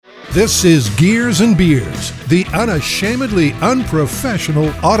This is Gears and Beers, the unashamedly unprofessional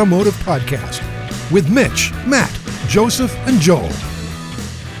automotive podcast with Mitch, Matt, Joseph, and Joel.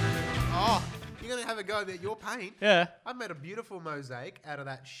 Oh, you're going to have a go at your paint? Yeah. I've made a beautiful mosaic out of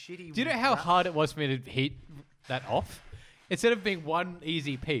that shitty... Do you know how wrap. hard it was for me to heat that off? Instead of being one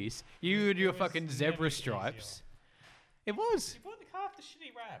easy piece, you and your fucking zebra stripes. It was. You put half the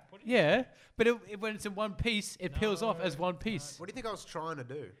shitty wrap. What do Yeah, but when it's in one piece, it peels off as one piece. What do you think I was trying to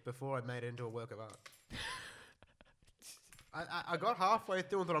do before I made it into a work of art? I got halfway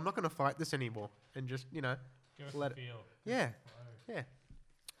through and thought, I'm not going to fight this anymore. And just, Give us let a it... feel. Yeah. Yeah.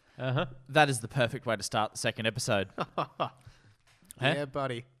 Uh-huh. That is the perfect way to start the second episode. Yeah,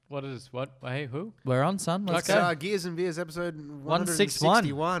 buddy. What is, what? Hey, who? We're on, son. Let's It's go. Gears and Beers episode 161.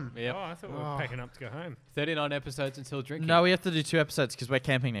 161. Yep. Oh, I thought we were packing up to go home. 39 episodes until drinking. No, we have to do 2 episodes because we're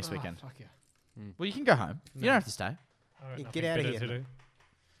camping next weekend. Fuck yeah. Well, you can go home. You don't have to stay. I got Yeah, nothing get outta better here. to do.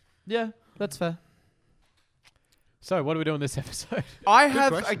 Yeah, that's fair. So, what are we doing this episode? I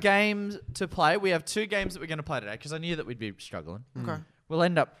have question. a game to play. We have 2 games that we're going to play today because I knew that we'd be struggling. Okay. We'll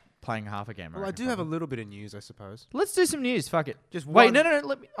end up playing half a game. Well, I do have a little bit of news, I suppose. Let's do some news. Fuck it. Just Wait, one- no.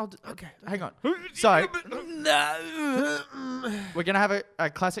 Let me. Okay. Hang on. So, no. We're going to have a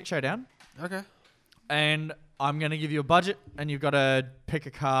classic showdown, Okay. and I'm going to give you a budget, and you've got to pick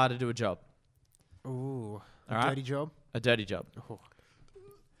a car to do a job. Ooh. A All right. dirty job? A dirty job. Oh.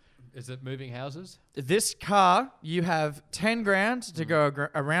 Is it moving houses? This car, you have 10 grand to go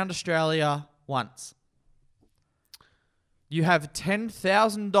around Australia once. You have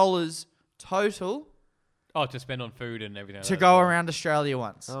 $10,000 total Oh, to spend on food and everything. to go around Australia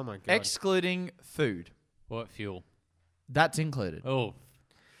once. Oh my God. Excluding food. What fuel? That's included. Oh.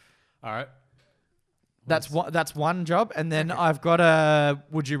 All right. That's one job. And then I've got a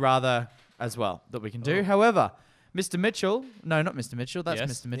would you rather as well that we can do. Oh. However, Mr. Mitchell, no, not Mr. Mitchell. That's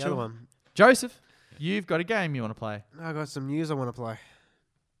Yes. Mr. The Mitchell. other one. Joseph, you've got a game you want to play. I got some news I want to play.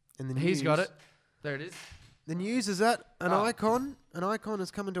 And the He's got news- it. There it is. The news is that an Oh. icon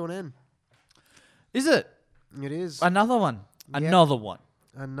is coming to an end. Is it? It is. Another one. Yep. Another one.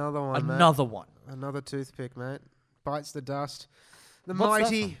 Another one, mate. Another one. Another toothpick, mate. Bites the dust. The What's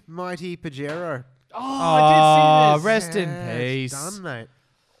that mighty Pajero. Oh, I did see this. Rest in Yeah, peace. it's done, mate.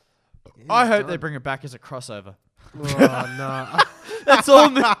 I hope It's they done. bring it back as a crossover. Oh, no. That's all.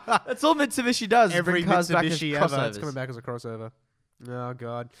 That's all Mitsubishi does. is Every bring cars back as Mitsubishi ever, it's crossovers. coming back as a crossover. Oh,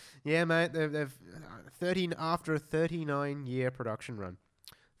 God. Yeah, mate, they've 13 after a 39-year production run.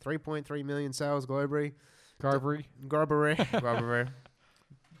 3.3 million sales globally. Globally.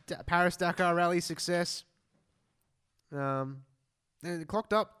 Paris Dakar Rally success. They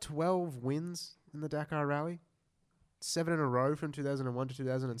clocked up 12 wins in the Dakar Rally. 7 in a row from 2001 to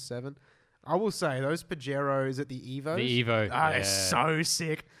 2007. I will say, those Pajeros at the Evos The Evo. are yeah. so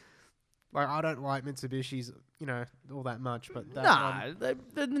sick. Like, I don't like Mitsubishis, all that much, but that one... Nah,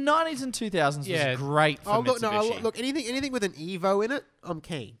 the 90s and 2000s Yeah. was great for Oh, Mitsubishi. look, anything with an Evo in it, I'm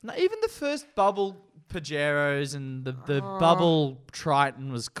keen. No, even the first bubble Pajeros and the bubble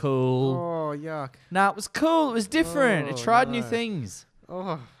Triton was cool. Oh, yuck. Nah, it was cool. It was different. It Oh, tried new no. things.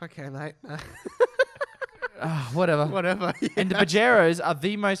 Oh, okay, mate. Whatever. Whatever. And the Pajeros are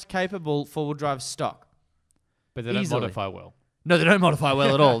the most capable four-wheel drive stock. But they don't Easily. modify well. No, they don't modify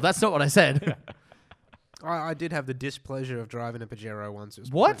well at all. That's not what I said. I did have the displeasure of driving a Pajero once. It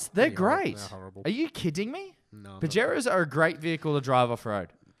was What? pretty- They're pretty horrible. great. They're horrible. Are you kidding me? No, I'm not. Pajeros are a great vehicle to drive off-road.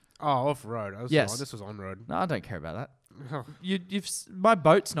 Oh, off-road. Yes. This was on-road. No, I don't care about that. Oh, My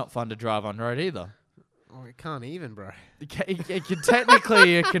boat's not fun to drive on road either. it can't even, bro. It can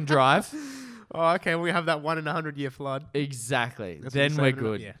technically it can drive. Oh, okay. We have that 1 in 100-year flood. Exactly. That's what then you're we're saying,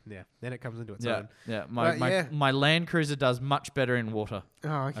 good. Yeah. Then it comes into its Yeah, own. yeah. But yeah. My Land Cruiser does much better in water, Oh,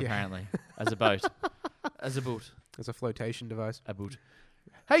 okay. apparently, as a boat. As a boat. It's a flotation device. A boat.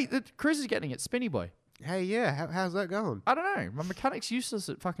 Hey, the Cruiser's getting it, Spinny Boy. Hey, yeah. How's that going? I don't know. My mechanic's useless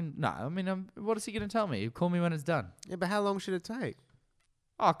at fucking... No, I mean, what is he going to tell me? He'll call me when it's done. Yeah, but how long should it take?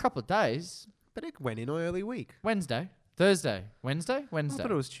 Oh, a couple of days. But it went in early week. Wednesday. Thursday. Wednesday? I Wednesday.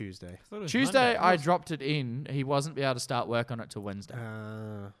 thought it was Tuesday. Tuesday, I dropped it in. He wasn't be able to start work on it till Wednesday.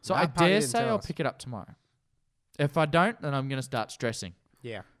 So I that part you dare didn't say tell I'll us. pick it up tomorrow. If I don't, then I'm going to start stressing.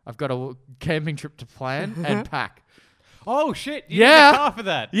 Yeah. I've got a camping trip to plan and pack. Oh, shit. You Yeah. need a car for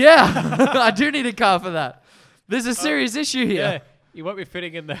that. Yeah, I do need a car for that. There's a serious issue Yeah. here. You won't be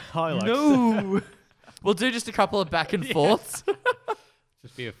fitting in the Hilux. No. We'll do just a couple of back and forths.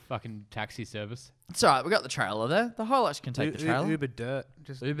 Just be a fucking taxi service. It's all right. We got the trailer there. The Hilux can take the trailer. Uber dirt.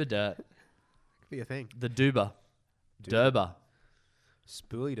 Just Uber Dirt. could be a thing. The Duber. Durber.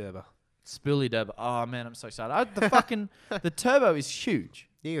 Spoolie Durber. Spoolie Durber. Oh, man, I'm so excited. The turbo is huge.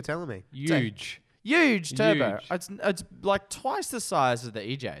 Yeah, you're telling me. Huge. Huge turbo. Huge. It's like twice the size of the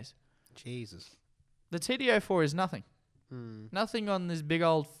EJs. Jesus. The TD04 is nothing. Nothing on this big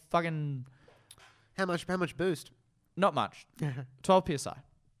old fucking. How much boost? Not much. 12 psi.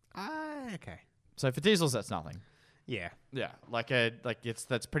 Okay. So for diesels, that's nothing. Yeah. Yeah,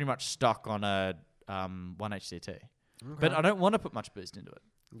 that's pretty much stock on a 1HCT. But I don't want to put much boost into it.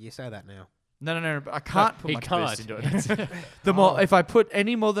 You say that now. No. But I can't put he much can't. boost into it. The more if I put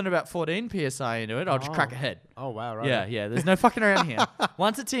any more than about 14 psi into it, I'll just crack ahead. Oh, wow, right. Yeah. There's no fucking around here.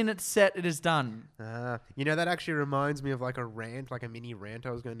 Once it's in, it's set. It is done. You know, that actually reminds me of like a rant, like a mini rant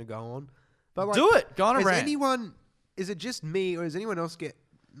I was going to go on. But like, Do it. Go on a rant. Is it just me or does anyone else get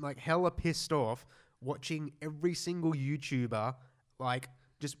like hella pissed off watching every single YouTuber like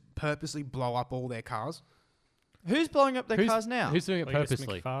just purposely blow up all their cars? Who's blowing up their cars now? Who's doing it Cletus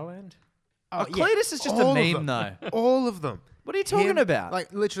purposely? McFarlane? Oh, Cletus is just a all of meme, them. though. All of them. What are you talking about?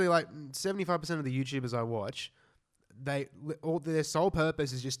 Like literally, like 75% of the YouTubers I watch, all their sole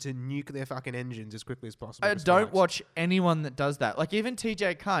purpose is just to nuke their fucking engines as quickly as possible. I with don't spikes. watch anyone that does that. Like even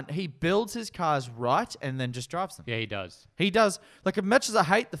TJ Cunt, he builds his cars right and then just drives them. Yeah, he does. He does. Like as much as I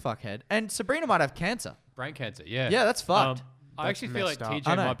hate the fuckhead, and Sabrina might have cancer. Brain cancer. Yeah. Yeah, that's fucked. I actually feel like messed up.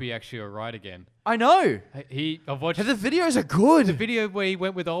 I TJ know. might be actually alright again. I know. I've watched The videos are good. the video where he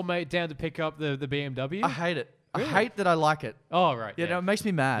went with old mate down to pick up the BMW. I hate it. I hate that I like it. Oh right. Yeah, no, it makes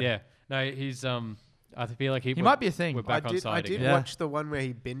me mad. Yeah. No, he's I feel like he might be a thing. We're back on I side did again. Yeah. watch the one where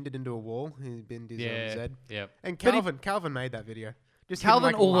he binned it into a wall. He binned his Yeah. Z. Yeah. And But he- Calvin made that video. Just him, Calvin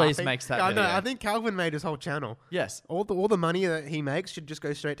like, always laughing. makes that I know. video. I think Calvin made his whole channel. Yes. All the money that he makes should just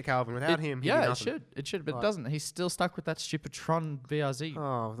go straight to Calvin. Without him, he'd Yeah, be it nothing. should. It should, but Right. it doesn't. He's still stuck with that stupid Tron VRZ.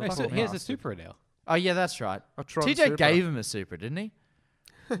 Oh, No, so he has a Supra now. Oh yeah, that's right. A Tron TJ Supra. gave him a Supra, didn't he?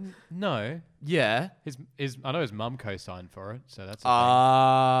 No. Yeah. His I know his mum co-signed for it, so that's a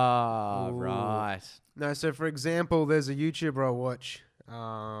Ah, Ooh. right. No, so for example, there's a YouTuber I watch. Go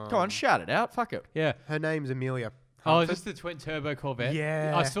on, shout it out. Fuck it. thing. Yeah. Her name's Amelia. Oh, is Humphrey. this the twin turbo Corvette?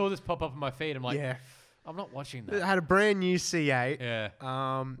 Yeah. I saw this pop up on my feed. I'm like, Yeah. I'm not watching It that. had a brand new C8.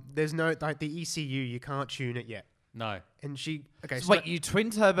 Yeah. There's no like the ECU. You can't tune it yet. No. And she okay. So So wait, you twin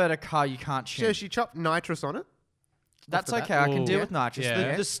turboed a car you can't tune. so she chopped nitrous on it. That's off the okay. bat. I can Ooh. deal Yeah. with nitrous.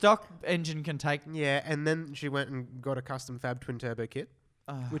 Yeah. The stock engine can take. Yeah, and then she went and got a custom fab twin turbo kit,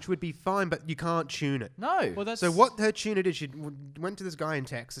 which would be fine, but you can't tune it. No. Well, that's So what her tuner did, she went to this guy in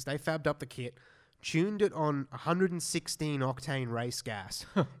Texas. They fabbed up the kit, tuned it on 116 octane race gas,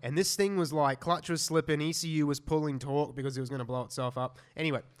 and this thing was like clutch was slipping, ECU was pulling torque because it was going to blow itself up.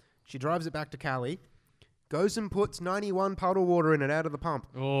 Anyway, she drives it back to Cali, goes and puts 91 puddle water in it out of the pump.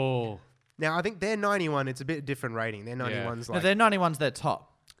 Oh. Now I think their 91, it's a bit different rating. Their 91's No, like their 91's their top.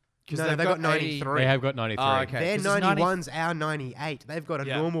 no, they've got 93. They have got 93. Oh, okay. Their 'Cause it's 90 91's our 98. They've got a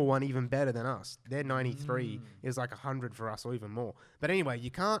Yeah. normal one even better than us. Their 93 is like 100 for us or even more. But anyway,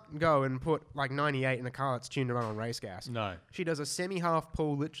 you can't go and put like 98 in a car that's tuned to run on race gas. No. She does a semi-half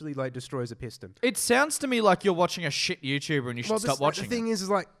pull, literally like destroys a piston. It sounds to me like you're watching a shit YouTuber and you should stop watching. The thing is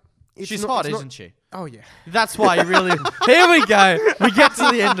like... it's She's not- hot, it's not- isn't she? Oh, yeah. That's why you really. Here we go. We get to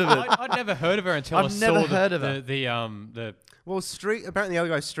the end of it. I'd never heard of her until I've I saw never heard of her. the Well, apparently the other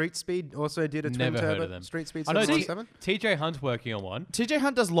guy, Street Speed, also did a twin Never heard turbo. of them. Street Speed I know 717. TJ Hunt's working on one, TJ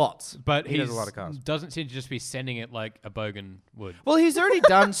Hunt does lots. but He he does a lot of cars. doesn't seem to just be sending it like a bogan would. Well, he's already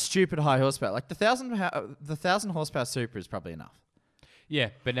done stupid high horsepower. Like the 1,000 horsepower Supra is probably enough. Yeah,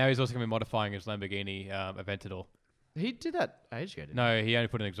 but now he's also going to be modifying his Lamborghini Aventador. He did that age ago, didn't No, he only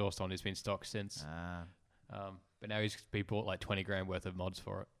put an exhaust on. It's been stock since. he? But now he bought like 20 grand worth of mods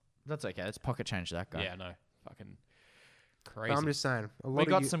for it. That's okay. Let's pocket change that guy. Yeah, no, fucking But crazy. I'm just saying. We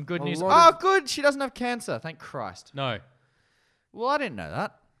got some good news. a lot Oh, good. She doesn't have cancer. Thank Christ. No. Well, I didn't know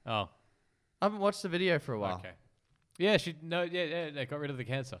that. Oh, I haven't watched the video for a while. okay. Yeah, they got rid of the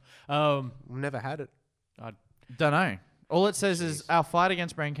cancer. We've never had it. Don't know. All it says is our fight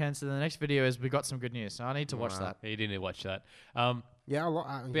against brain cancer. The next video is we got some good news. So I need to watch that. He didn't watch that. Yeah,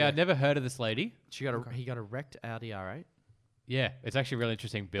 But yeah, I'd never heard of this lady. He got a wrecked Audi R8. Yeah, it's actually a really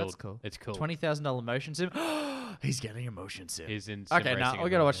interesting build. That's cool. It's cool. $20,000 motion sim. He's getting a motion sim. He's in sim Okay, now racing we as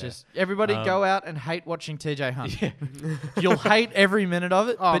gotta well, watch yeah. this. Everybody, go out and hate watching TJ Hunt. You'll hate every minute of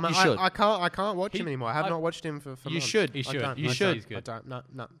it, Oh, but man, you should. I can't watch him anymore. I have not watched him for You months. should. He I should. don't. You I should. don't. He's good. I don't.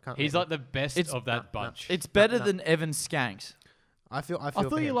 No, can't. He's make like the best It's- of that bunch. It's better than Evan Skanks. it. I feel. I thought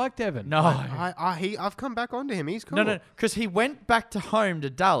for you him. liked Evan. No. I've come back onto him. He's cool. No, because he went back to home to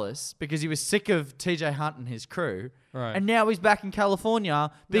Dallas because he was sick of TJ Hunt and his crew, Right. and now he's back in California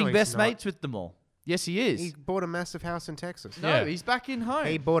being he's best not. mates with them all. Yes, he is. He bought a massive house in Texas. No, Yeah. he's back in home.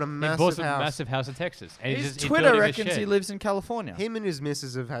 He bought a He massive bought a house. massive house in Texas. And His he Twitter built him a reckons he shed. lives in California. Him and his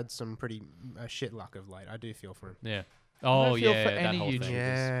missus have had some pretty shit luck of late. I do feel for him. Yeah. I don't Oh, feel yeah, for that any whole YouTubers. thing.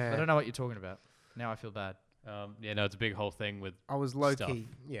 Yeah. I don't know what you're talking about. Now I feel bad. Yeah, no, it's a big whole thing with I was low Stuff. key.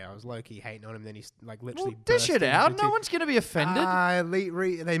 Yeah, I was low key hating on him. Then he's like Well, literally. dish it burst out. into No one's going to be offended.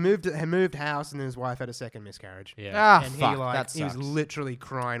 They moved house, and then his wife had a second miscarriage. yeah. Ah, And fuck. he like that he was sucks. literally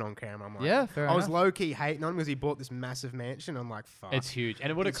crying on camera. I'm like, Yeah, fair I was enough. low key hating on him because he bought this massive mansion. I'm like, fuck. It's huge,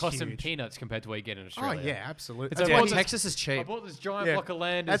 and it would have It's cost him huge. peanuts compared to what you get in Oh Australia. yeah, absolutely. It's That's Yeah, why he- Texas is I cheap. bought this giant Yeah. block of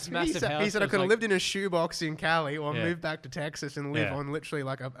land, That's this what he massive said. house. He said I It was could have like- lived in a shoebox in Cali or Yeah. moved back to Texas and live Yeah. on literally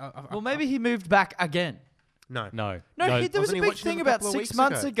like a Well, maybe he moved back again. no. No, No, there was Wasn't a he big watching them thing a about couple of 6 weeks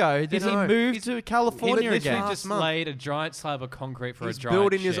months ago that You he know, moved to California literally again. just month. laid a giant slab of concrete for He's a giant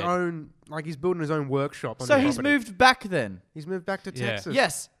building his shed. own he's building his own workshop on So his he's property. moved back then. He's moved back to Yeah. Texas.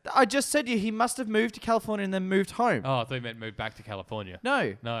 Yes, I just said to you he must have moved to California and then moved home. Oh, I thought you meant move back to California.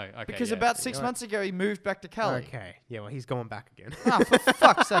 No, No, okay. because yeah. about 6 Right. months ago he moved back to Cali. Okay. Yeah, well he's going back again. Ah, for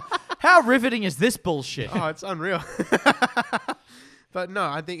fuck's sake. How riveting is this bullshit? Oh, it's unreal. But no,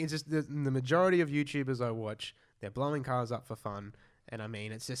 I think it's just the majority of YouTubers I watch, they're blowing cars up for fun. And I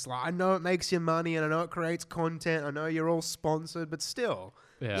mean, it's just like, I know it makes you money and I know it creates content. I know you're all sponsored, but still,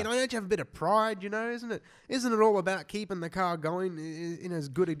 Yeah. you know, don't you have a bit of pride, you know, isn't it? Isn't it all about keeping the car going in as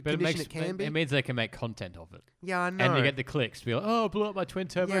good a But condition it can be? it means they can make content of it, Yeah, I know. and you get the clicks. To be like, oh, I blew up my twin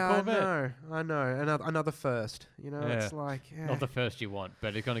turbo yeah, Corvette. I know. Another first. You know, Yeah. it's like, yeah. Not the first you want,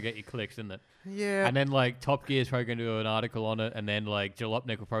 but it's gonna get you clicks, isn't it? yeah. And then like Top Gear's probably gonna do an article on it, and then like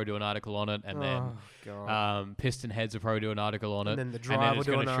Jalopnik will probably do an article on it, and oh, God. then Piston Heads will probably do an article on it, And then the and Drive then will it's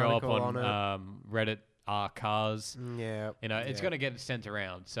do gonna an show up article on on Reddit R Cars. Yeah. You know, it's yeah. gonna get sent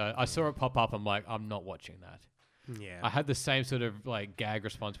around. So I saw it pop up. I'm like, I'm not watching that. Yeah. I had the same sort of like gag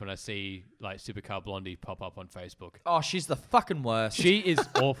response when I see like Supercar Blondie pop up on Facebook. Oh, she's the fucking worst. She is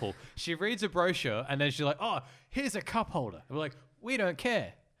awful. She reads a brochure and then she's like, "Oh, here's a cup holder." And we're like, "We don't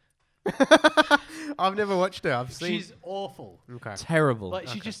care." I've never watched her. I've seen. She's awful. Okay. Terrible. Like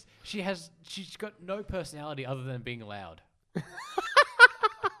she's got no personality other than being loud.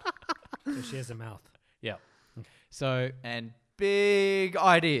 So she has a mouth. Yeah. So and big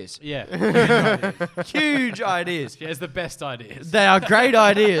ideas. yeah, Huge ideas. she has the best ideas. They are great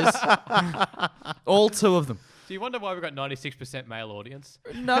ideas. All two of them. Do you wonder why we've got 96% male audience?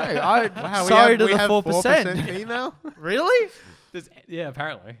 No, I Wow, sorry to we the have 4%. female. Really? Yeah,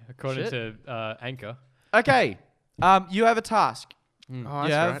 apparently, according Shit. to Anchor. Okay. You have a task. Oh, You that's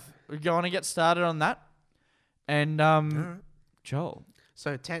have, right. We're going to get started on that. And Joel,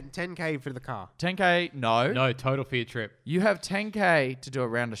 So 10K for the car. 10K. No. No, total for your trip. You have 10K to do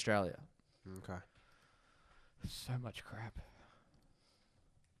around Australia. Okay. So much crap.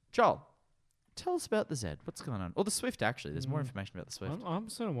 Joel, tell us about the Z. What's going on? Or the Swift, actually. There's more information about the Swift. I'm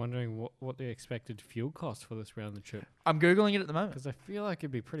sort of wondering what the expected fuel cost for this round the trip, I'm Googling it at the moment. because I feel like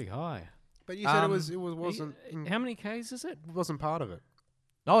it'd be pretty high. But you said Um, wasn't How many Ks is it? wasn't part of it.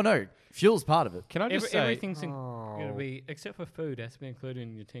 Oh, no. Fuel's part of it. Can I just say, Everything's going Oh. to be, except for food, has to be included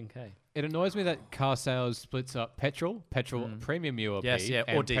in your 10K. it annoys me that car sales splits up petrol premium ULP, Yes, yeah,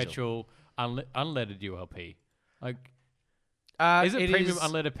 and or diesel. petrol unleaded ULP. Like, is it It premium is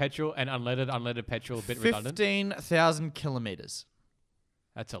unleaded petrol and unleaded petrol a bit redundant? 15,000 kilometers.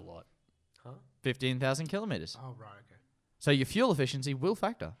 That's a lot. 15,000 kilometers. Oh right. Okay. So your fuel efficiency will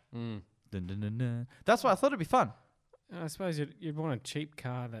factor. Mm. Dun, dun, dun, dun. That's why I thought it'd be fun I suppose you'd want a cheap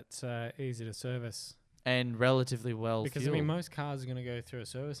car that's easy to service. and relatively well Because, fueled. I mean, most cars are going to go through a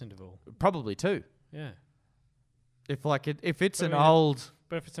service interval. Probably too. Yeah. If it's But I an mean, old,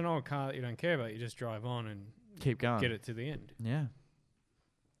 But if it's an old car that you don't care about, you just drive on and keep going. get it to the end. Yeah.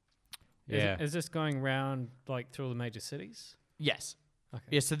 Yeah. Is this going round like through all the major cities? Yes. Okay.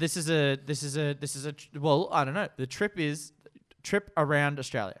 Yeah. So this is a well, I don't know. The trip is trip around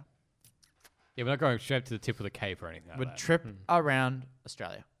Australia. Yeah, we're not going straight to the tip of the Cape or anything like Would that. trip around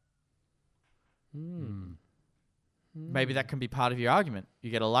Australia. Mm. Maybe that can be part of your argument. You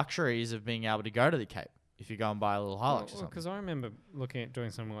get a luxuries of being able to go to the Cape if you go and buy a little Hilux or something. Because I remember looking at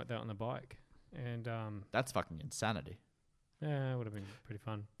doing something like that on the bike, and That's fucking insanity. yeah, it would have been pretty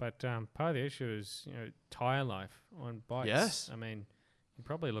fun. But part of the issue is tire life on bikes. Yes. I mean, you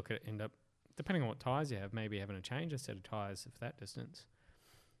probably end up depending on what tires you have, maybe having to change a set of tires for that distance,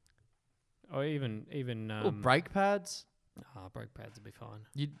 or even Or brake pads. brake pads would be fine.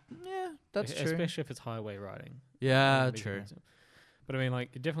 Yeah, that's true. Especially if it's highway riding. Yeah, That'd be true. expensive. But I mean, like,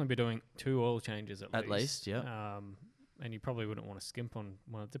 you'd definitely be doing 2 oil changes at least. yeah. And you probably wouldn't want to skimp on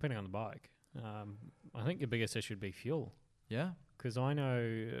one, depending on the bike. I think your biggest issue would be fuel. Yeah. Because I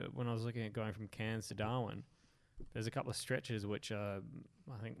know when I was looking at going from Cairns to Darwin, there's a couple of stretches which I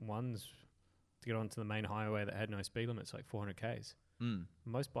think one's to get onto the main highway that had no speed limits, like 400 k's. Mm.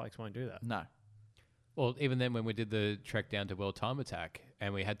 Most bikes won't do that. No. Well, even then, when we did the trek down to World Time Attack,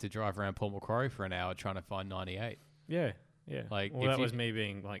 and we had to drive around Port Macquarie for an hour trying to find 98. Yeah, yeah. Like, well, if that you- was me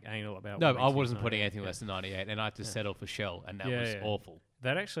being like anal about. No, wanting I to wasn't use putting 98, anything yeah. less than 98, and I had to settle for Shell, and that Yeah, was yeah. awful.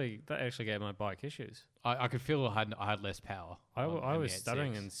 That actually gave my bike issues. I could feel I had less power. I on was the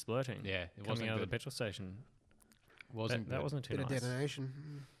stuttering 86. and splurting. Yeah, it coming wasn't out of the good. petrol station. Wasn't That good. wasn't too Bit of nice.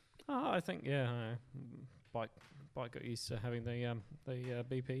 detonation. Oh, I think I don't know. Bike got used to having the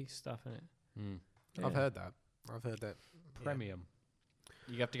BP stuff in it. Mm. I've heard that. Yeah. Premium.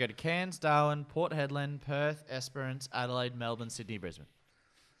 You have to go to Cairns, Darwin, Port Hedland, Perth, Esperance, Adelaide, Melbourne, Sydney, Brisbane.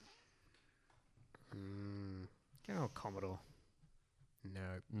 Get on Commodore. No.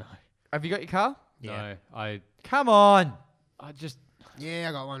 No, Have you got your car? Yeah. no, Come on. I just Yeah,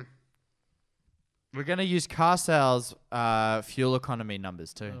 I got one. We're going to use car sales fuel economy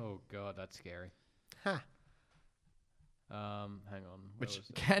numbers too, oh god, that's scary. Huh. Hang on, where which was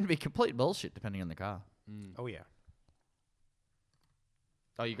it? can be complete bullshit depending on the car. Mm. Oh, yeah.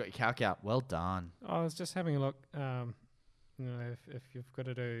 Oh, you got your calc out. Well done. I was just having a look. If you've got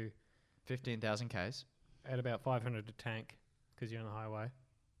to do 15,000 Ks. at about 500 a tank because you're on the highway.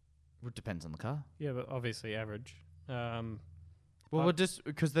 It depends on the car. Yeah, but obviously average. Well, we'll just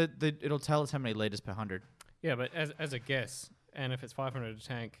because it'll tell us how many liters per 100. Yeah, but as a guess, and if it's 500 a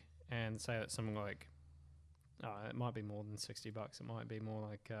tank, and say it's something like, it might be more than $60. It might be more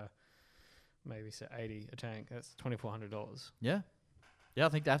like maybe say 80 a tank. That's $2,400. Yeah. Yeah, I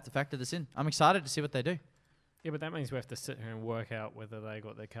think they have to factor this in. I'm excited to see what they do. Yeah, but that means we have to sit here and work out whether they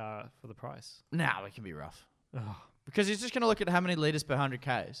got their car for the price. Nah, it can be rough. Oh, Because he's just going to look at how many liters per 100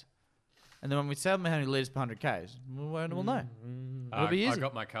 Ks. And then when we tell him how many liters per 100 Ks, we'll know. It'll be I easy.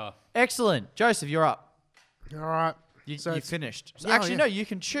 got my car. Excellent. Joseph, you're up. All right. You So it's- finished. So Yeah, actually, yeah. no, you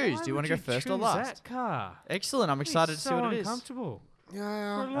can choose. Why Do you want would to go first or choose last? That car. Excellent. I'm excited to see what it is. Uncomfortable. For a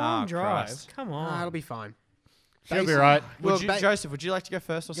Yeah. long drive. Christ. Come on. It'll be fine. She'll be right. Well, Would you, Joseph, would you like to go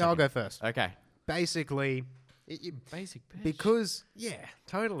first or Yeah, I'll second? go first. Okay. Basically, Basic bitch. because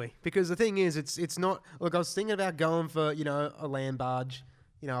totally. Because the thing is, it's not. Look, I was thinking about going for a land barge,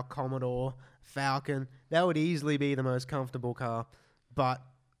 a Commodore, Falcon. That would easily be the most comfortable car, but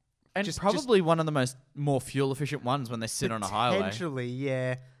And Just- probably one of the more fuel efficient ones when they sit on a highway. potentially,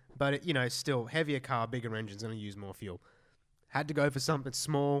 yeah. But still heavier car, bigger engine's going to use more fuel. Had to go for something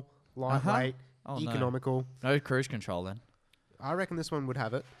small, lightweight, Oh, no. economical. No cruise control then. I reckon this one would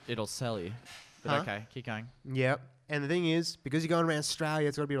have it. It'll sell you. But Huh? okay, keep going. Yep. And the thing is, because you're going around Australia,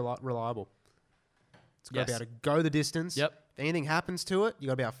 it's got to be reliable. It's got to be Yes. able to go the distance. Yep. If anything happens to it, you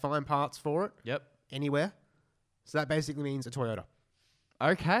got to be able to find parts for it Yep. anywhere. So that basically means a Toyota.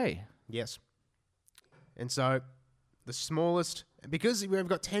 Okay. Yes. And so the smallest, because we've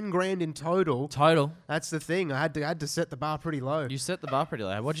got 10 grand in total, Total. that's the thing. I had to set the bar pretty low. You set the bar pretty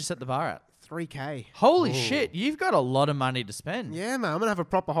low. What'd you set the bar at? 3K. Holy shit, you've got a lot of money to spend. Yeah, man. I'm going to have a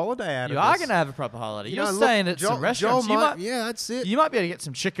proper holiday out You of are this. going to have a proper holiday. You You're know, look, staying at Joel- some restaurants. Joel You might- might, yeah, that's it. you might be able to get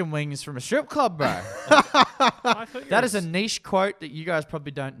some chicken wings from a strip club, bro. I thought That is a niche quote that you guys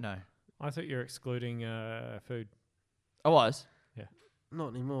probably don't know. I thought you're excluding food. I was.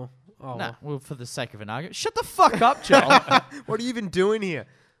 Not anymore. Oh, Nah, well, for the sake of an argument. Shut the fuck up, Joel. what are you even doing here?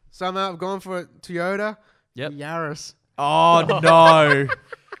 Somehow I've gone for a Toyota. Yep. Yaris. Oh, no.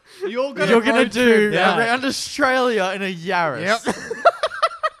 You're You're going to do Yeah. around Australia in a Yaris. Yep.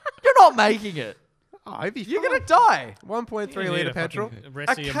 You're not making it. Oh, it'd be You're fine. going to die. 1.3 litre petrol.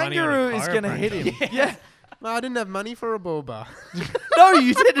 A kangaroo is going to hit him. Yeah. No, I didn't have money for a bull bar. No,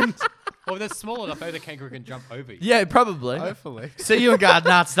 you didn't. Well, they're small enough, maybe the kangaroo can jump over you. Yeah, probably. Hopefully. See you and go,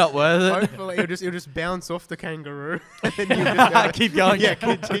 nah, it's not worth it. Hopefully it'll just bounce off the kangaroo. And then you just gotta- Keep going. Yeah,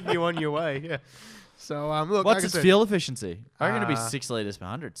 continue on your way. Yeah. So look. What's like I its said- fuel efficiency? I reckon it'd be Uh, 6 litres per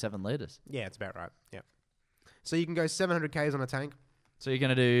 100, 7 litres. Yeah, it's about right. Yeah. So you can go 700 k's on a tank. So you're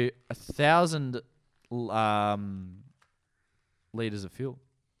going to do 1,000 litres of fuel.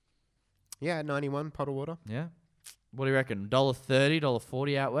 Yeah, 91 pot of water. Yeah. What do you reckon? $1.30,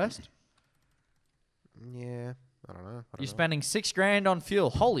 $1.40 out west? Yeah, I don't know. You're spending $6,000 on fuel.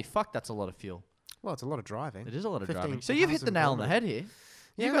 Holy fuck, that's a lot of fuel. Well, it's a lot of driving. It is a lot of 15,000 driving. So you've hit the nail on the head here.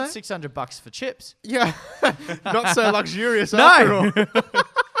 Yeah, You've got mate. $600 for chips. Yeah, not so luxurious No. after all.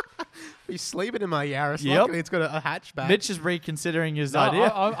 He's sleeping in my Yaris. Yep. Luckily, it's got a hatchback. Mitch is reconsidering his No,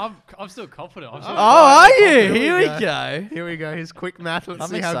 idea. I'm still confident. I'm still Oh, are you? Here we Here we go. go. Here we go. His quick math. Let's I'm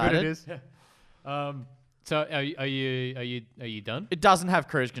see how good it excited. is. So are you done? It doesn't have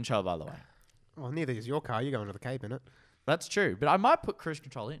cruise control, by the way. Well, neither is your car. You're going to the Cape, innit? That's true. But I might put cruise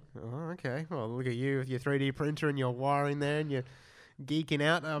control in. Oh, okay. Well, look at you with your 3D printer and your wiring there and you're geeking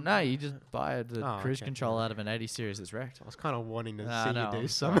out. No, you just buy the Oh, cruise okay. control out of an 80 series that's wrecked. I was kind of wanting to Nah, see no, you do I'm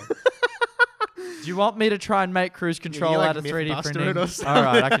some. Do you want me to try and make cruise control like out of 3D Mythbuster printing? it or something. All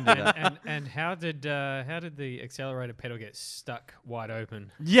right, I can do that. And how did the accelerator pedal get stuck wide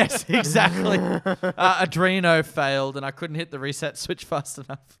open? Yes, exactly. Adreno failed, and I couldn't hit the reset switch fast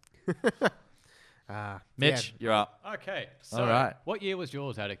enough. Mitch, you're up. Okay. So All right. what year was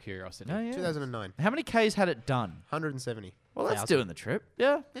yours, out of curiosity? Oh, yeah. 2009. How many Ks had it done? 170. Well, that's doing the trip.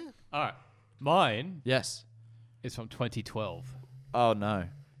 Yeah. All right. Mine Yes. is from 2012. Oh, no.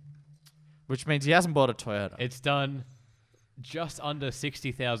 Which means he hasn't bought a Toyota. It's done just under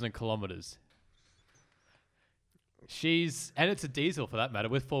 60,000 kilometers. And it's a diesel for that matter,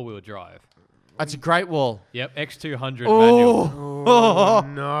 with 4-wheel drive. That's a great wall. Yep, X200 manual. Oh,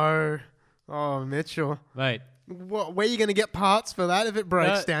 no. Oh, Mitchell. Mate. Where are you going to get parts for that if it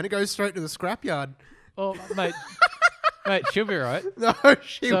breaks down? It goes straight to the scrapyard. Oh, mate. Mate, she'll be right. No,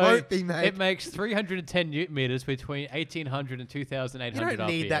 she won't be, mate. It makes 310 newton meters between 1800 and 2,800 You don't RPM.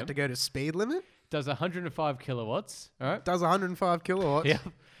 need that to go to speed limit. Does 105 kilowatts. All right. Does 105 kilowatts. Yeah.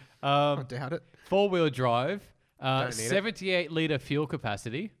 I doubt it. 4-wheel drive. Don't need it. 78 litre fuel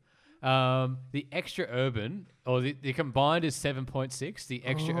capacity. The extra urban, or the combined is 7.6. The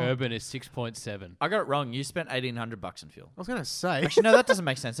extra urban is 6.7. I got it wrong. You spent $1,800 in fuel. I was going to say. Actually, no, that doesn't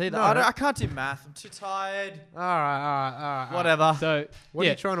make sense either. No. I can't do math. I'm too tired. All right. Whatever. So, What are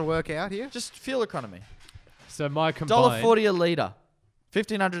yeah. you trying to work out here? Just fuel economy. So my combined. $1.40 a litre.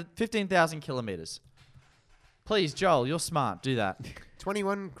 15,000 kilometers. Please, Joel, you're smart. Do that.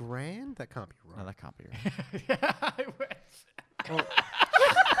 21 grand? That can't be No, right. that can't be right.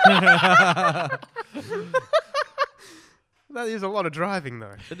 That is a lot of driving,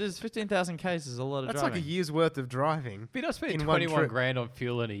 though. It is 15,000 Ks is a lot of That's driving. like a year's worth of driving. But I spent in one 21 trip. grand on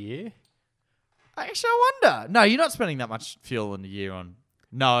fuel in a year. Actually, I wonder. No, you're not spending that much fuel in a year on.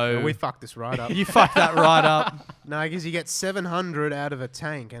 No. We fucked this right up. You fucked that right up. No, because you get 700 out of a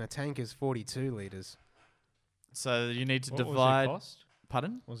tank, and a tank is 42 litres. So you need to What divide. was it cost?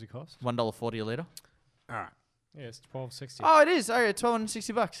 Pardon? What was it cost? $1.40 a litre. All right. Yeah, it's $12.60. Oh, it is. Oh, yeah,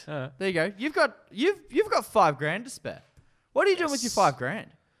 $1,260. There you go. You've got $5 grand to spare. What are you doing with your $5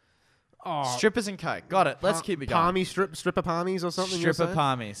 Oh, Strippers and coke. Got it. Let's keep it going. Stripper palmies or something. you're Stripper saying?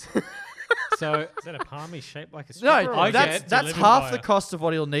 palmies. So Is that a palmy shaped like a No, stripper? or I is get it it. that's delivered half by the a- cost of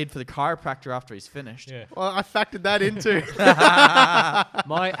what he'll need for the chiropractor after he's finished. Yeah. Well, I factored that into.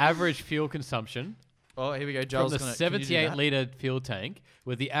 my average fuel consumption Oh, here we go. from Joel's the gonna 78 litre fuel tank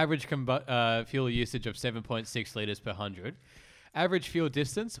with the average fuel usage of 7.6 litres per 100. Average fuel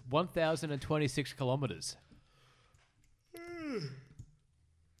distance, 1,026 kilometres.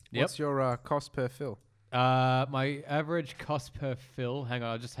 Yep. What's your cost per fill? My average cost per fill, hang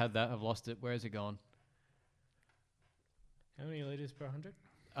on, I just had that. I've lost it. Where is it gone? How many liters per 100?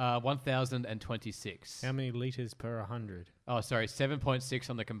 1,026. How many liters per 100? Oh, sorry, 7.6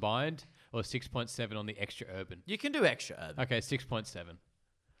 on the combined or 6.7 on the extra urban. You can do extra urban. Okay, 6.7.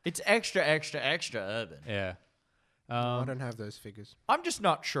 It's extra urban. Yeah. I don't have those figures. I'm just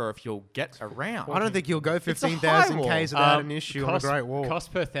not sure if you'll get around. I don't think you'll go a 15,000 high wall. Ks without an issue on a Great Wall.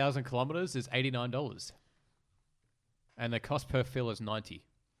 Cost per 1,000 kilometers is $89. And the cost per fill is 90.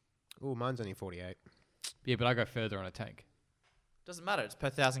 Oh, mine's only 48. Yeah, but I go further on a tank. Doesn't matter. It's per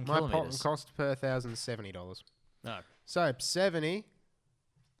 1,000 My kilometers. cost per 1,000 is $70. No. So 70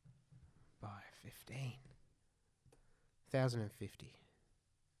 by 15. 1,050.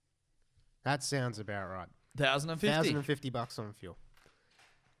 That sounds about right. 1,050. $1,050 on fuel.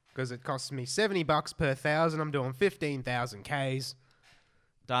 Because it costs me $70 per 1,000. I'm doing 15,000 Ks.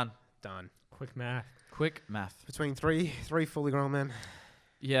 Done. Done. Quick math. Quick math. Between three fully grown men.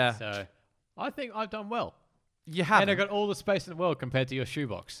 Yeah. So I think I've done well. You have. And I got all the space in the world compared to your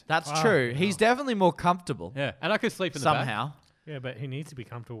shoebox. That's Wow. true. He's definitely more comfortable. Yeah. And I could sleep in the back. Somehow. Yeah, but he needs to be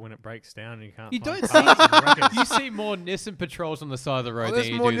comfortable when it breaks down and you can't. You find don't parts and wreckers. You see more Nissan patrols on the side of the road there's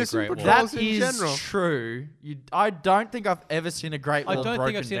than you more do the Nissan Great Wall. patrols. That in is general. true. I don't think I've ever seen a Great I Wall don't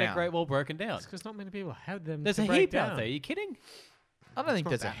think I've seen down. a Great Wall broken down. It's because not many people have them. There's to a break heap down. out there. Are you kidding? I don't think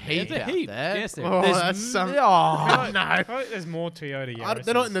there's a that heap There's a out heap. there. Yes, there Oh, is. that's some. Oh, no. I feel like there's more Toyota Yaris.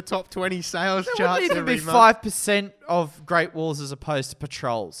 They're not in the top 20 sales there charts wouldn't even every be month. 5% of Great Walls as opposed to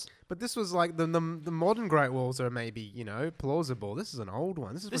patrols. But this was like the modern Great Walls are maybe, plausible. This is an old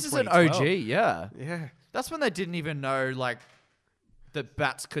one. This This from is an OG, 2012. yeah. Yeah. That's when they didn't even know, like, that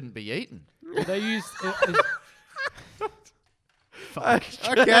bats couldn't be eaten. Do they use.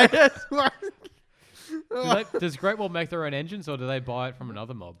 Okay. Does Great Wall make their own engines, or do they buy it from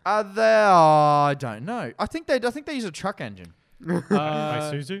another mob? I don't know. I think they use a truck engine.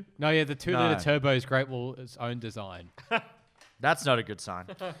 Isuzu? No, yeah, the 2-liter No. turbo is Great Wall's own design. That's not a good sign.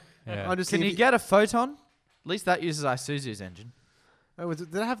 Yeah. I just Can think you get a Photon? At least that uses Isuzu's engine. Oh,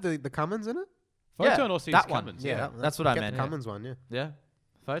 did it have the Cummins in it? Photon Yeah, also that uses one. Cummins. Yeah. Yeah. That's what I get meant, The yeah. Cummins one, yeah. Yeah.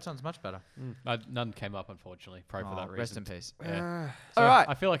 Photon's much better. None came up, unfortunately. Pray for Oh, that reason. rest in peace. Yeah. All right.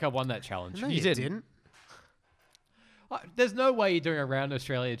 I feel like I won that challenge. No, You you didn't. didn't. There's no way you're doing a round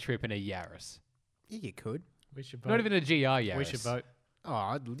Australia trip in a Yaris. Yeah, you could. We should vote. Not even a GR Yaris. We should vote.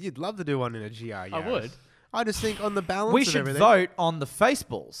 Oh, you'd love to do one in a GR. I Yaris. would. I just think on the balance We of should everything. vote on the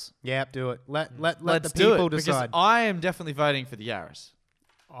face-balls. Yep, do it. Let the Let's people do it decide. because I am definitely voting for the Yaris.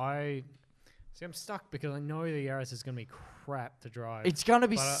 I'm stuck because I know the Yaris is going to be crap to drive. It's going to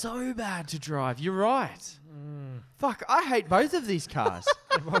be But, so bad to drive. You're right. Mm. Fuck, I hate both of these cars.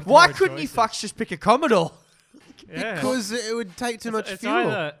 both Why no couldn't you choices. fucks just pick a Commodore? Yeah. Because it would take too much It's fuel.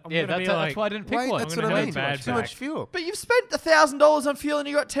 either I'm Yeah, gonna be that's like, why I didn't pick Wait, one. that's I'm what gonna I have mean. a bad Too much back. fuel. But you've spent $1,000 on fuel and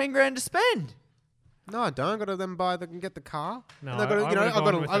you got 10 grand to spend. No, I don't. Got to then get the car. No, And I gotta, I you know, would've I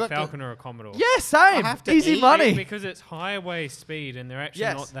got gone with I the got Falcon or a Commodore. Yeah, same. I have to Easy eat money. Because it's highway speed and they're actually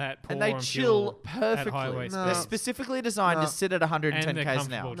Yes, not that poor and they on chill fuel perfectly. at highway No. They're speed. specifically designed No. to sit at 110 And they're k's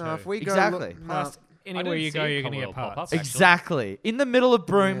an hour. comfortable. No, if we go Exactly. look, Plus, anywhere didn't you see go, a you're going to get Commodore pop parts. up. Exactly. In the middle of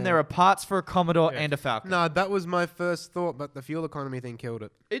Broome, Yeah. there are parts for a Commodore Yeah. and a Falcon. no, that was my first thought, but the fuel economy thing killed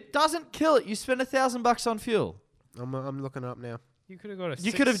it. It doesn't kill it. You spend $1,000 on fuel. I'm looking it up now. You could have got a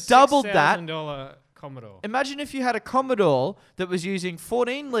You could have doubled that. $6,000 Commodore. Imagine if you had a Commodore that was using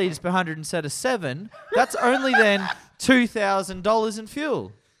 14 litres per 100 instead of 7. That's only then $2,000 in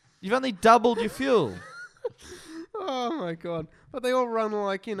fuel. You've only doubled your fuel. Oh my god! But they all run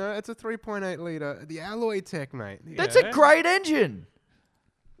like it's a 3.8 liter. The Alloy Tech, mate. That's a Yeah. great engine.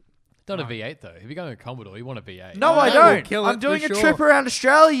 Not a V8 though. If you're going to Commodore, you want a V8. No, Oh, I that will don't. kill I'm it doing for a sure. trip around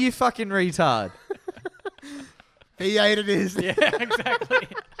Australia, you fucking retard. V8 it is. Yeah, exactly.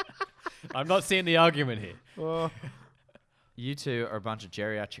 I'm not seeing the argument here. Oh, You two are a bunch of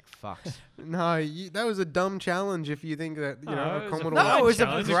geriatric fucks. no, that was a dumb challenge. If you think that No, a it was a Commodore. No, it was a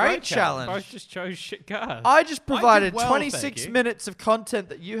challenge. great challenge. Both just chose shit cars. I just provided well, 26 thank you. minutes of content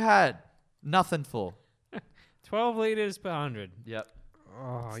that you had nothing for. 12 litres per 100. Yep.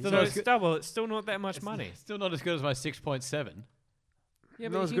 Oh, Still So not it's double. It's still not that much money. Still not as good as my 6.7. Yeah,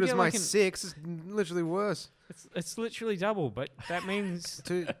 not you as can good as get my like 6. It's literally worse. It's literally double, but that means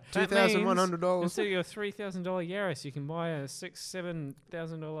 $2,100. instead of your $3,000 Yaris, you can buy a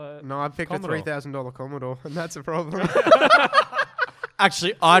 $6,000-$7,000. No, I picked Commodore. a $3,000 Commodore, and that's a problem.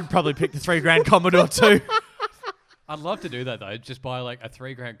 Actually, I'd probably pick the $3,000 Commodore too. I'd love to do that though. Just buy like a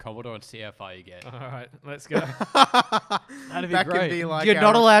 $3,000 Commodore and see how far you get. All right, let's go. That'd be that great. could be like You're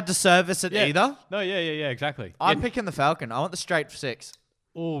not allowed to service it Yeah. either. No, yeah, exactly. I'm picking the Falcon. I want the straight 6.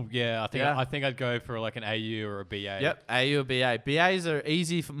 Oh yeah, Yeah. I think I'd go for like an AU or a BA. Yep, AU or BA. BAs are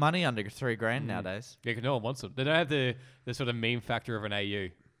easy for money under $3,000 nowadays. Yeah, 'cause no one wants them. They don't have the sort of meme factor of an AU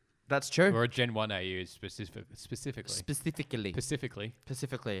That's true. or a Gen 1 AU specifically.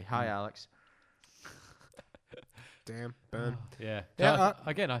 Specifically. Hi, Alex. Damn, burn. Yeah. Yeah, So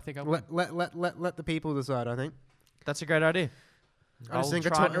again, I think I would. Let the people decide. I think. That's a great idea. I just I'll think a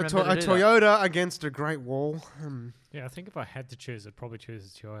try and remember to do that. Toyota against a Great Wall. Yeah, I think if I had to choose, I'd probably choose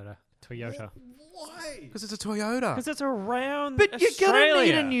a Toyota. Why? Because it's a Toyota. Because it's around But you're going to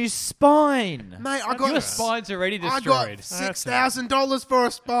need a new spine. Mate, I Your got spine's already I destroyed. got $6,000 for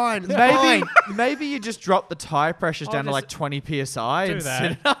a spine. It's Maybe fine. maybe you just drop the tire pressures I'll down to just like 20 psi do and that.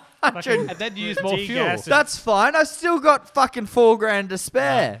 sit at 100. And then use more fuel. Degas it. That's fine. I still got fucking $4,000 to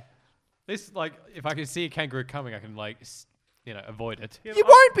spare. This like, if I can see a kangaroo coming, I can like, avoid it. Yeah, You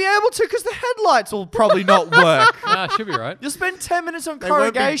won't be able to because the headlights will probably not work. Nah, should be right. You'll spend 10 minutes on They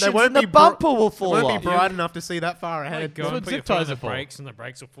won't be- they corrugations won't and the be bro- bumper will It fall won't be off. bright enough to see that far ahead. Go That's and what put your zip foot on ties the are for. brakes, and the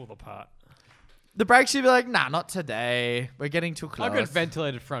brakes will fall apart. The brakes will be like, nah, not today. We're getting too close. I've got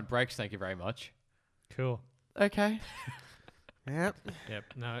ventilated front brakes. Thank you very much. Cool. Okay. Yep. Yep.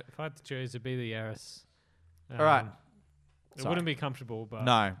 No, if I had to choose, it'd be the Yaris. All right. It Sorry. wouldn't be comfortable, but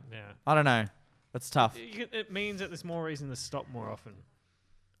No. yeah. I don't know. That's tough. It means that there's more reason to stop more often.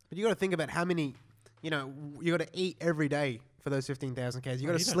 But you got to think about how many, you got to eat every day for those 15,000 Ks. You got Oh, to you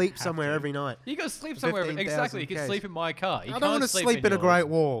don't sleep have somewhere to. every night. You got to sleep somewhere. 15,000 Exactly. You can Ks. sleep in my car. You I don't can't want to sleep in a yours. Great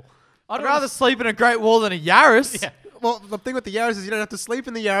Wall. I'd rather sleep in a Great Wall than a Yaris. Yeah. Well, the thing with the Yaris is you don't have to sleep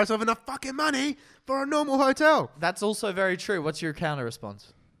in the Yaris. You have enough fucking money for a normal hotel. That's also very true. What's your counter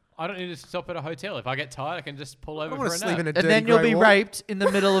response? I don't need to stop at a hotel. If I get tired, I can just pull I over don't for want a to sleep nap. in a And dirty then you'll Great be Wall. raped in the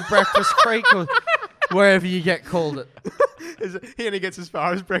middle of Breakfast Creek or wherever you get called it. He only gets as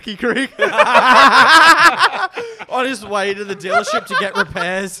far as Brecky Creek. On his way to the dealership to get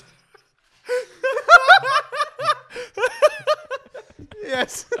repairs.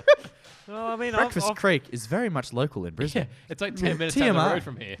 Yes. Well, I mean, Breakfast Creek is very much local in Yeah, Brisbane. it's like 10 minutes down the TMI. road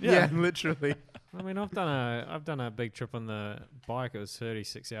from here. Yeah, literally. I've done a big trip on the bike. It was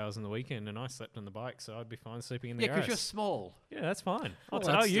 36 hours on the weekend, and I slept on the bike, so I'd be fine sleeping in the Yeah, because Yaris. you're small. Yeah, that's fine. Well,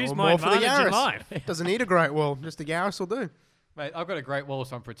 I'll that's use all my more for the advantage in Yaris. life. Doesn't need a great wall. Just a Yaris will do. Mate, I've got a great wall,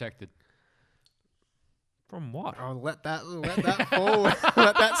 so I'm protected. From what? Oh, let that fall.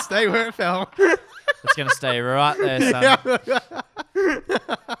 Let that stay where it fell. It's going to stay right there, son.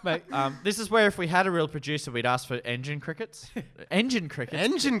 Mate, This is where if we had a real producer, we'd ask for engine crickets. Engine crickets?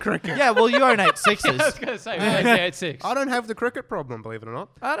 Engine cricket. Yeah, well, you own 8 I was sixes. going to say, yeah, 6. I don't have the cricket problem, believe it or not.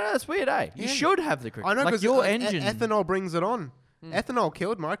 I don't know, that's weird, eh? You Yeah. should have the cricket. I know like because your engine. ethanol brings it on. Ethanol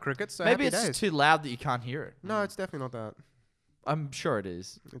killed my crickets. So Maybe happy it's days. too loud that you can't hear it. No, it's definitely not that. I'm sure it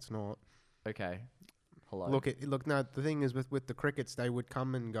is. It's not. Okay. Hello. Look. No, the thing is with the crickets, they would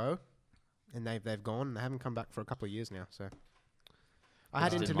come and go, and they've gone. They haven't come back for a couple of years now. So I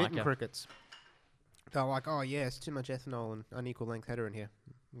had Just didn't intermittent like it. crickets. They're like, oh yeah, it's too much ethanol and unequal length header in here.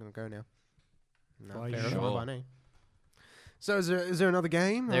 I'm gonna go now. No, Are fair you enough. sure? I know. So is there another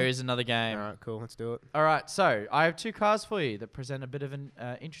game? There is another game. All right, cool. Let's do it. All right, so I have 2 cars for you that present a bit of an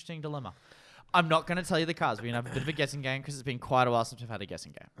interesting dilemma. I'm not going to tell you the cars. We're going to have a bit of a guessing game because it's been quite a while since we've had a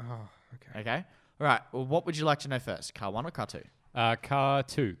guessing game. Oh, okay. Okay? All right, well, what would you like to know first? Car 1 or car 2? Car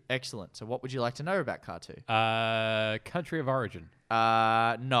 2. Excellent. So what would you like to know about car 2? Country of origin.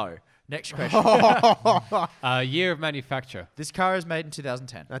 No. Next question. Year of manufacture. This car is made in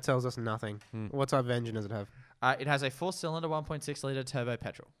 2010. That tells us nothing. What type of engine does it have? It has a 4-cylinder, 1.6 litre turbo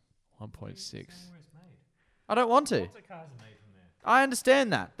petrol. 1.6. I don't want to. I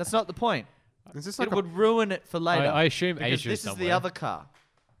understand that. That's not the point. Is this It like a would ruin it for later. I assume because Asia this is somewhere. the other car.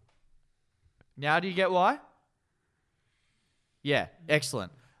 Now do you get why? Yeah,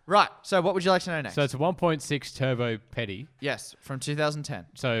 excellent. Right, so what would you like to know next? So it's a 1.6 turbo petty. Yes, from 2010.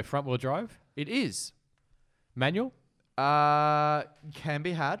 So front wheel drive. It is. Manual. Can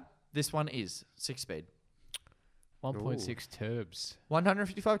be had. This one is 6-speed. 1.6 turbs.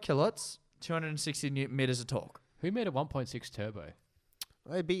 155 kilowatts, 260 newton meters of torque. Who made a 1.6 turbo?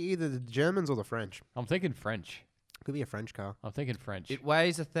 It'd be either the Germans or the French. I'm thinking French. Could be a French car. I'm thinking French. It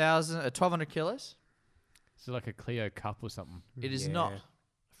weighs 1,200 kilos. It's like a Clio Cup or something. It is Yeah. not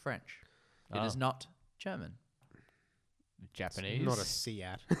French. It Ah. is not German. Japanese. Not a Seat.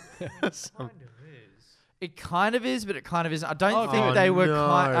 It kind of is, but it kind of isn't. I don't Oh, think good. they were. No.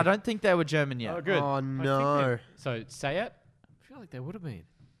 I don't think they were German yet. Oh, good. Oh I think no. So say it. I feel like they would have been.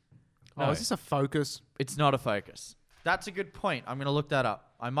 Oh, No. is this a Focus? It's not a Focus. That's a good point. I'm going to look that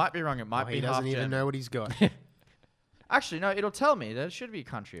up. I might be wrong. It might Oh, be he half doesn't even German. know what he's got. Actually, no. It'll tell me that it should be a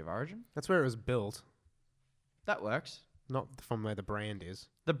country of origin. That's where it was built, That works. not from where the brand is.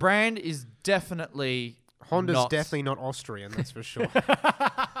 The brand is definitely Honda's not- definitely not Austrian, that's for sure.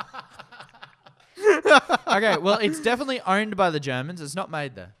 Okay, well, it's definitely owned by the Germans. It's not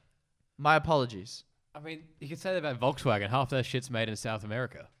made there. My apologies. I mean, you could say that about Volkswagen. Half that shit's made in South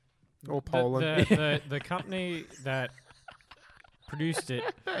America. Or Poland. The company that produced it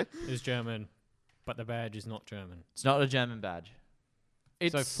is German, but the badge is not German. It's not a German badge.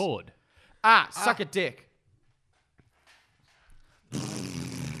 It's So Ford. suck a dick.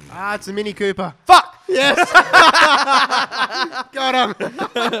 It's a Mini Cooper. Fuck. Yes! Got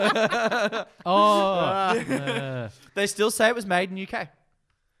him! Oh. They still say it was made in UK.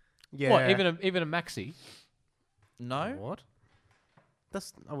 Yeah. What? Even a Maxi? No, What?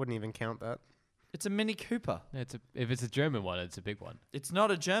 I wouldn't even count that. it's a Mini Cooper. Yeah, if it's a German one, it's a big one. It's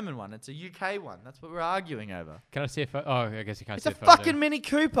not a German one. It's a UK one. That's what we're arguing over. Can I see a photo? Oh, I guess you can't It's see a a photo. fucking Mini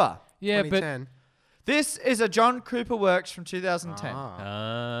Cooper. Yeah, but 2010. This is a John Cooper Works from 2010.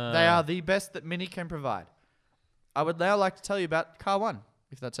 They are the best that Mini can provide. I would now like to tell you about car 1,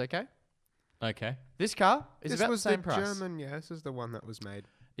 if that's okay. Okay. This car is This about the was same price. German, yeah, this is the one that was made.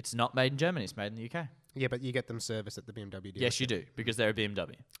 It's not made in Germany. It's made in the UK. Yeah, but you get them serviced at the BMW dealership. Yes, you do, because they're a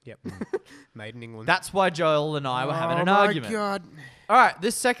BMW. Yep. Made in England. That's why Joel and I were having an Oh my argument. God. All right,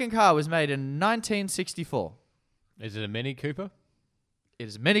 this second car was made in 1964. Is it a Mini Cooper? It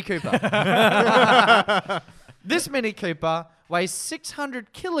is a Mini Cooper. This Mini Cooper weighs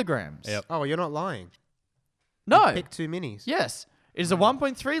 600 kilograms. Yep. Oh, you're not lying. No. Pick 2 minis. Yes. It is a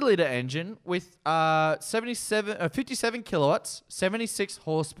 1.3 litre engine with 57 kilowatts, 76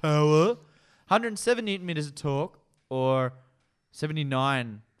 horsepower, 107 newton meters of torque, or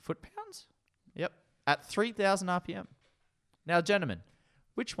 79 foot-pounds? Yep. At 3,000 RPM. Now, gentlemen,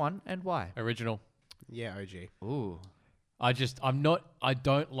 which one and why? Original. Yeah, OG. Ooh. I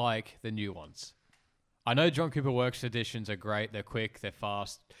don't like the new ones. I know John Cooper Works editions are great. They're quick, they're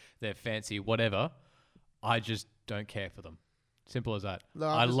fast, they're fancy, whatever. I just don't care for them. Simple as that. No,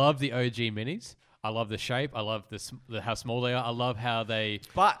 I love the OG minis. I love the shape. I love how small they are. I love how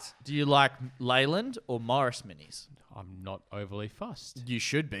But do you like Leyland or Morris minis? I'm not overly fussed. You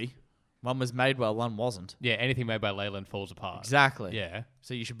should be. One was made well, one wasn't. Yeah, anything made by Leyland falls apart. Exactly. Yeah.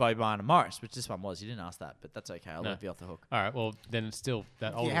 So you should be buying a Morris, which this one was. You didn't ask that, but that's okay. I'll No. let you off the hook. All right. Well, then it's still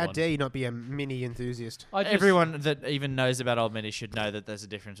that older Yeah, how one. dare you not be a mini enthusiast? Everyone that even knows about old minis should know that there's a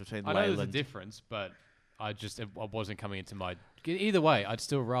difference between I know there's a Leyland. difference, but I wasn't coming into my. Either way, I'd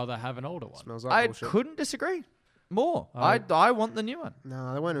still rather have an older one. Smells like I bullshit. couldn't disagree more. I- I want the new one.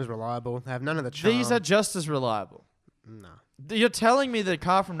 No, they weren't as reliable. They have none of the charm. These are just as reliable. No. You're telling me that a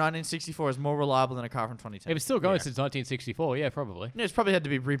car from 1964 is more reliable than a car from 2010? If it's still going Yeah. since 1964, yeah, probably. Yeah, it's probably had to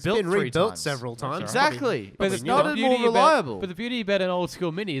be rebuilt Been three rebuilt times. several times. Exactly. But It's the not beauty more about- reliable. But the beauty about an old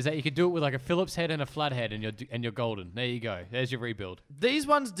school mini is that you could do it with like a Phillips head and a flat head, and you're golden. There you go. There's your rebuild. These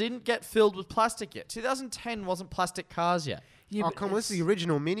ones didn't get filled with plastic yet. 2010 wasn't plastic cars yet. Yeah, Oh, come on. This is the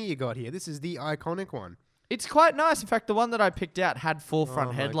original mini you got here. This is the iconic one. It's quite nice. In fact, the one that I picked out had full front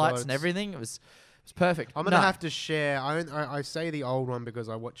Oh my headlights God, and it's- everything. It was perfect. I'm going to have to share. I say the old one because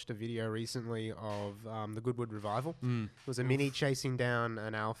I watched a video recently of the Goodwood Revival. It was a mini chasing down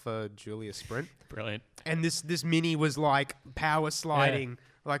an Alpha Julia Sprint. Brilliant. And this mini was like power sliding,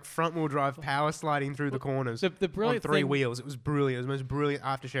 like front wheel drive power sliding through the corners The on brilliant three thing, wheels. It was brilliant. It was the most brilliant.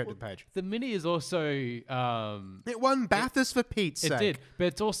 I have to share it to the page. The mini is also It won Bathurst for Pete's sake. it did, but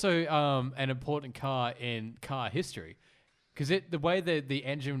it's also an important car in car history because the way the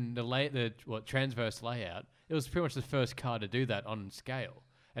engine the transverse layout, it was pretty much the first car to do that on scale,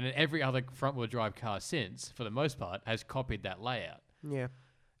 and then every other front wheel drive car since, for the most part, has copied that layout. Yeah.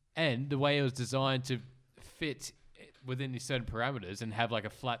 And the way it was designed to fit within these certain parameters and have like a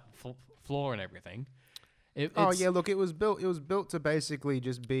flat floor and everything. Oh yeah, look, it was built to basically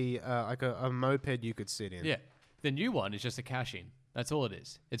just be like a moped you could sit in. Yeah. The new one is just a cash-in. That's all it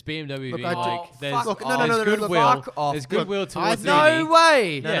is. It's BMW Look, being I like, do- there's, fuck Look, off. no, no, no, there's no, look, goodwill. fuck off. There's Look, goodwill towards No the mini.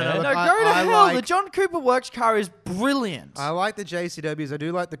 way. No, no, no, No, look, go to I hell. The like- John Cooper Works car is brilliant. I like the JCWs. I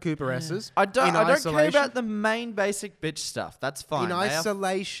do like the Cooper S's. I don't care isolation. about the main basic bitch stuff. That's fine. In They are-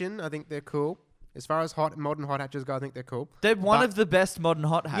 isolation, I think they're cool. As far as modern hot hatches go, I think they're cool. They're one But- of the best modern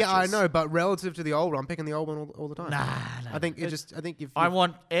hot hatches. Yeah, I know, but relative to the old one, I'm picking the old one all the time. Nah, I think I think if I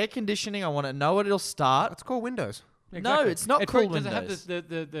want air conditioning. I want to know it'll start. it's called Windows. No, it's not Does cool it have windows.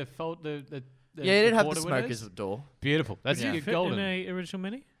 the fold the Yeah, it did have the quarter smokers windows? at the door. Beautiful. That's Would you your fit golden. in a original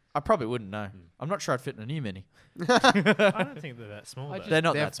mini? I probably wouldn't know. I'm not sure I'd fit in a new Mini. I don't think they're that small. I though. They're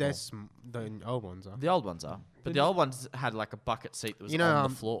not They're- that small. they're the old ones are. The old ones are, but the old ones had like a bucket seat that was You know, on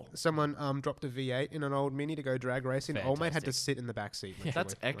the floor. Someone dropped a V8 in an old Mini to go drag racing. Old mate had to Fantastic. sit in the back seat. That's literally,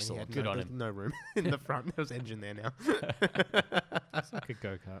 when he excellent. had Good on there's him. No room in the front. There's engine there now. It's like a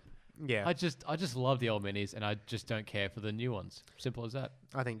go kart. Yeah, I just love the old minis, and I just don't care for the new ones. Simple as that.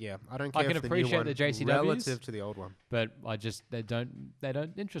 I think I don't I care can for the new appreciate one the JCWs. relative to the old one. But they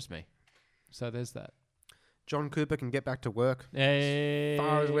don't interest me. So there's that. John Cooper can get back to work. As As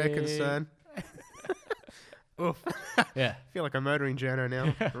far as we're concerned. Oof. Yeah. I feel like a motoring journo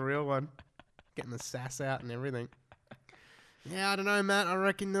now. A real one. Getting the sass out and everything. Yeah, I don't know, Matt. I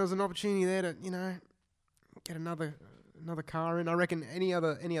reckon there was an opportunity there to, get another car in. I reckon any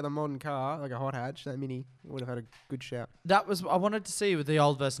other modern car, like a hot hatch, that Mini would have had a good shout. That was I wanted to see with the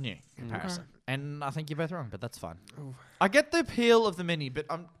old versus new comparison, and I think you're both wrong, but that's fine. I get the appeal of the Mini, but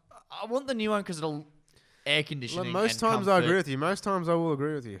I want the new one because it'll air conditioning. Most and times I comfort. agree with you. Most times I will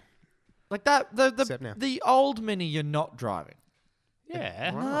agree with you. Like that. Except now. The old Mini you're not driving.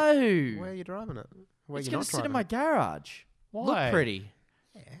 Yeah. Why not? No, Where are you driving it? Where it's you're gonna not sit in driving my it? garage. Why? Look pretty.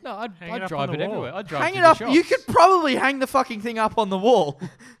 No, Hang it I'd up drive on it the wall. everywhere. I'd drive Hang to it the up. shops. You could probably hang the fucking thing up on the wall.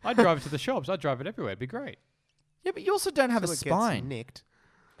 I'd drive it to the shops. I'd drive it everywhere. It'd be great. Yeah, but you also don't have Till a it gets spine. nicked.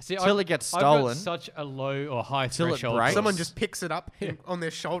 See, Till it gets I've stolen. got such a low or high Till it threshold. breaks. Someone just picks it up on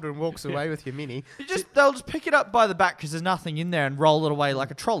their shoulder and walks away with your Mini. They'll just pick it up by the back because there's nothing in there and roll it away like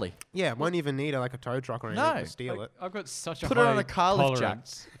a trolley. Yeah, won't even need like a tow truck or anything No. to steal it. I've got such a Put it on high a car lift jack.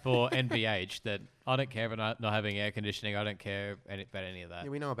 tolerance for NVH that I don't care about not having air conditioning. I don't care about any of that. Yeah,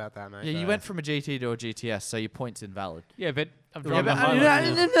 we know about that, mate. Yeah, you went from a GT to a GTS, so your point's invalid. Yeah, but I'm Yeah, driving but- a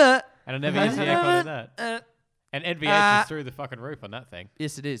Hilux and I never use the aircon in that. Uh, And NVH is through the fucking roof on that thing.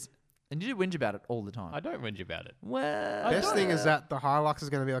 yes, it is. And you do whinge about it all the time. I don't whinge about it. Well, Best thing is that the Hilux is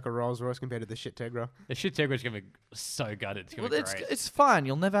going to be like a Rolls Royce compared to the shit Tegra. The shit Tegra's gonna be so gutted. It's gonna well, be great. it's fine.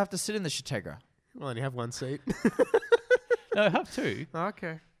 You'll never have to sit in the Chategra. Well, only have one seat. No, I have two.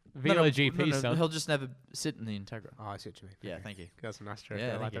 Okay. VLGP, son. He'll just never sit in the Integra. Oh, I see what you mean. Yeah, Okay. thank you. That's a nice joke. Yeah, I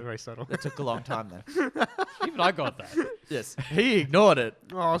thank like you. that. Very subtle. That took a long time then. Even I got that. Yes, he ignored it.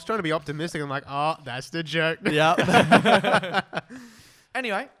 Oh, I was trying to be optimistic. I'm like, oh, that's the joke. Yeah.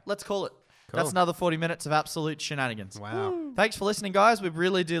 Anyway, let's call it. That's Cool. another 40 minutes of absolute shenanigans. Wow. Thanks for listening, guys. We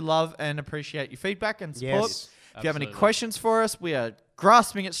really do love and appreciate your feedback and support. Yes. If you have any Absolutely. questions for us, we are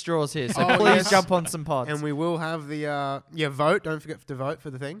grasping at straws here, so Oh, please yes. jump on some pods. And we will have the vote. Don't forget to vote for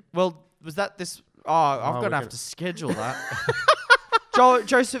the thing. Well, was that this? Oh, I'm we're going to have gonna- to schedule that.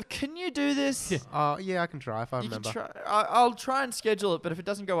 Joseph, can you do this? Yeah, I can try if I You can remember. try. I'll try and schedule it, but if it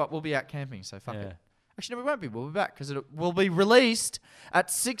doesn't go up, we'll be out camping, so fuck Yeah. it. Actually, no, we won't be. We'll be back because it will be released at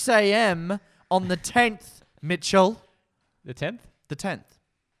 6 a.m. on the 10th, Mitchell. The 10th? The 10th.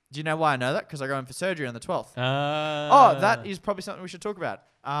 Do you know why I know that? Because I go in for surgery on the 12th. Oh, That is probably something we should talk about.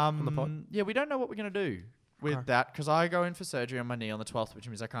 the pod? Yeah, we don't know what we're going to do with Okay. that because I go in for surgery on my knee on the 12th, which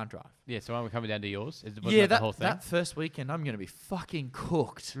means I can't drive. Yeah, so aren't we coming down to yours? Wasn't Yeah, the whole thing? that first weekend, I'm going to be fucking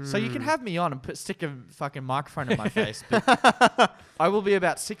cooked. So you can have me on and stick a fucking microphone in my face. But I will be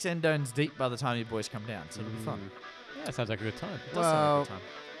about 6 endones deep by the time you boys come down. So it'll be fun. Yeah, that sounds like a good time. It does sound like a Well, good time.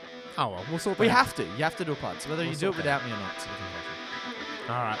 Oh well, we'll sort that We out. have to. You have to do a pod. So whether We'll you do it sort that without me or not. So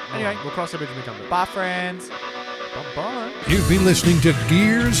All right. Anyway. we'll cross the bridge when we come to it. bye, friends. Bye. You've been listening to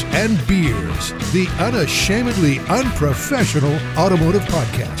Gears and Beers, the unashamedly unprofessional automotive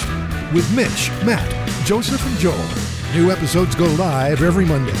podcast with Mitch, Matt, Joseph, and Joel. New episodes go live every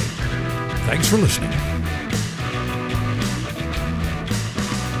Monday. Thanks for listening.